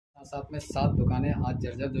साथ में 7 दुकानें आज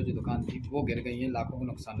जर्जर जो दुकान थी वो गिर गई हैं, लाखों का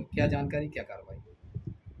नुकसान हो। क्या जानकारी, क्या कार्रवाई?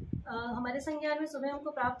 हमारे संज्ञान में सुबह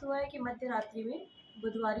हमको प्राप्त हुआ है कि मध्य रात्रि में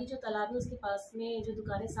बुधवारी जो तालाब है उसके पास में जो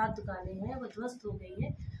दुकानें 7 दुकानें हैं वो ध्वस्त हो गई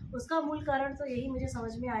हैं। उसका मूल कारण तो यही मुझे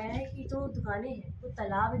समझ में आया है कि जो दुकानें हैं वो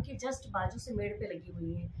तालाब के जस्ट बाजू से मेड़ पे लगी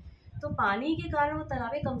हुई हैं, तो पानी के कारण वो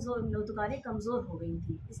दुकानें कमज़ोर हो गई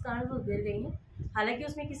थी, इस कारण वो गिर गई हैं। हालांकि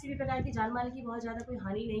उसमें किसी भी प्रकार की जान माल की बहुत ज़्यादा कोई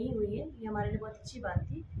हानि नहीं हुई है, ये हमारे लिए बहुत अच्छी बात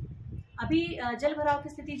थी। अभी जल भराव की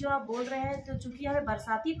स्थिति जो आप बोल रहे हैं, तो चूंकि हमें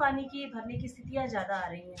बरसाती पानी की भरने की स्थितियाँ ज़्यादा आ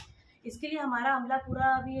रही हैं, इसके लिए हमारा अमला पूरा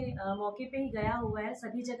अभी मौके पे ही गया हुआ है।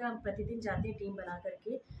 सभी जगह हम प्रतिदिन जाते हैं टीम बना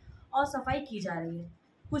करके और सफाई की जा रही है।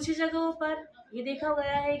 कुछ जगहों पर ये देखा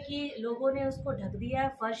गया है कि लोगों ने उसको ढक दिया है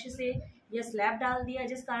फर्श से या स्लैब डाल दिया,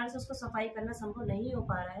 जिस कारण से उसको सफाई करना संभव नहीं हो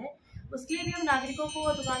पा रहा है। उसके लिए भी हम नागरिकों को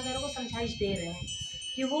और दुकानदारों को समझाइश दे रहे हैं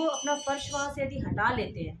कि वो अपना फर्श वहाँ से यदि हटा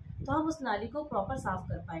लेते हैं तो हम उस नाली को प्रॉपर साफ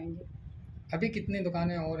कर पाएंगे। अभी कितनी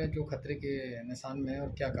दुकानें और हैं जो खतरे के निशान में है और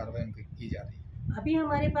क्या कार्रवाई उनकी की जा रही है? अभी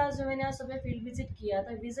हमारे पास जो मैंने आज सुबह फील्ड विजिट किया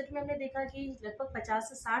था, विजिट में हमने देखा कि लगभग 50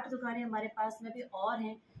 से 60 दुकानें हमारे पास में भी और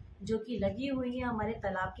हैं जो कि लगी हुई हैं हमारे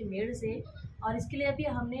तालाब के मेड़ से। और इसके लिए अभी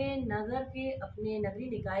हमने नगर के अपने नगरीय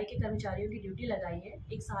निकाय के कर्मचारियों की ड्यूटी लगाई है।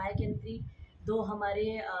 एक सहायक यंत्री, 2 हमारे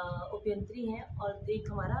उपयंत्री हैं और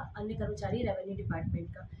एक हमारा अन्य कर्मचारी रेवेन्यू डिपार्टमेंट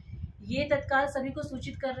का। ये तत्काल सभी को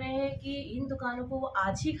सूचित कर रहे हैं कि इन दुकानों को वो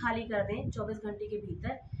आज ही खाली कर दें 24 घंटे के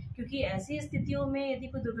भीतर, क्योंकि ऐसी स्थितियों में यदि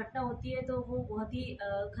कोई दुर्घटना होती है तो वो बहुत ही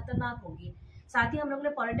खतरनाक होगी। साथ ही हम लोग ने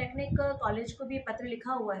पॉलिटेक्निक कॉलेज को भी पत्र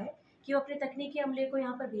लिखा हुआ है कि वो अपने तकनीकी अमले को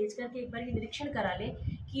यहाँ पर भेज करके एक बार ये निरीक्षण करा लें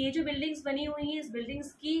कि ये जो बिल्डिंग्स बनी हुई हैं, इस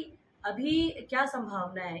बिल्डिंग्स की अभी क्या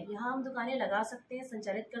संभावना है, यहाँ हम दुकानें लगा सकते हैं,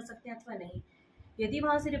 संचालित कर सकते हैं अथवा नहीं। यदि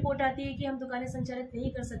वहाँ से रिपोर्ट आती है कि हम दुकानें संचालित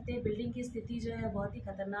नहीं कर सकते, बिल्डिंग की स्थिति जो है बहुत ही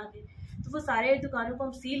खतरनाक है, तो वो सारे दुकानों को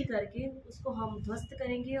हम सील करके उसको हम ध्वस्त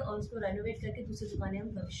करेंगे और उसको रेनोवेट करके दूसरी दुकानें हम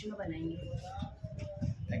भविष्य में बनाएंगे।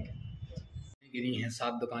 Thank you. गिरी हैं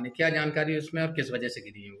 7 दुकानें, क्या जानकारी उसमें और किस वजह से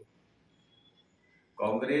गिरी हैं वो?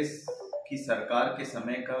 कांग्रेस की सरकार के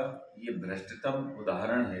समय का ये भ्रष्टतम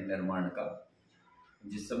उदाहरण है निर्माण का।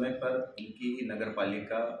 जिस समय पर उनकी ही नगर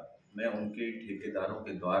पालिका में उनके ठेकेदारों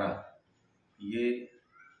के द्वारा ये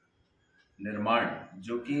निर्माण,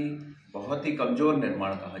 जो कि बहुत ही कमज़ोर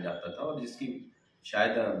निर्माण कहा जाता था और जिसकी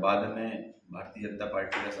शायद बाद में भारतीय जनता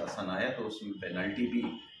पार्टी का शासन आया तो उसमें पेनल्टी भी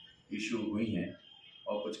इशू हुई हैं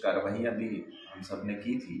और कुछ कार्रवाइयाँ भी हम सब ने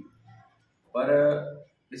की थी। पर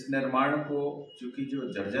इस निर्माण को चूँकि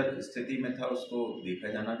जो जर्जर स्थिति में था उसको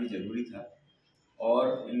देखा जाना भी जरूरी था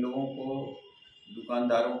और इन लोगों को,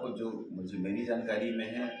 दुकानदारों को, जो मेरी जानकारी में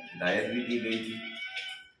है, हिदायत भी दी गई थी,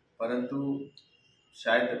 परंतु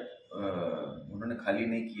शायद उन्होंने खाली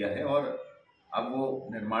नहीं किया है और अब वो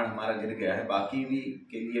निर्माण हमारा गिर गया है। बाकी भी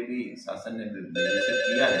के लिए भी शासन ने निर्देशित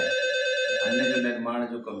किया है, अन्य जो निर्माण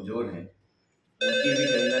जो कमज़ोर हैं उनकी भी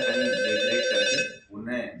कहीं ना कहीं देखरेख करके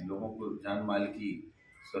उन्हें लोगों को जान माल की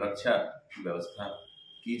सुरक्षा की व्यवस्था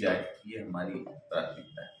की जाए, ये हमारी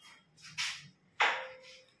प्राथमिकता है।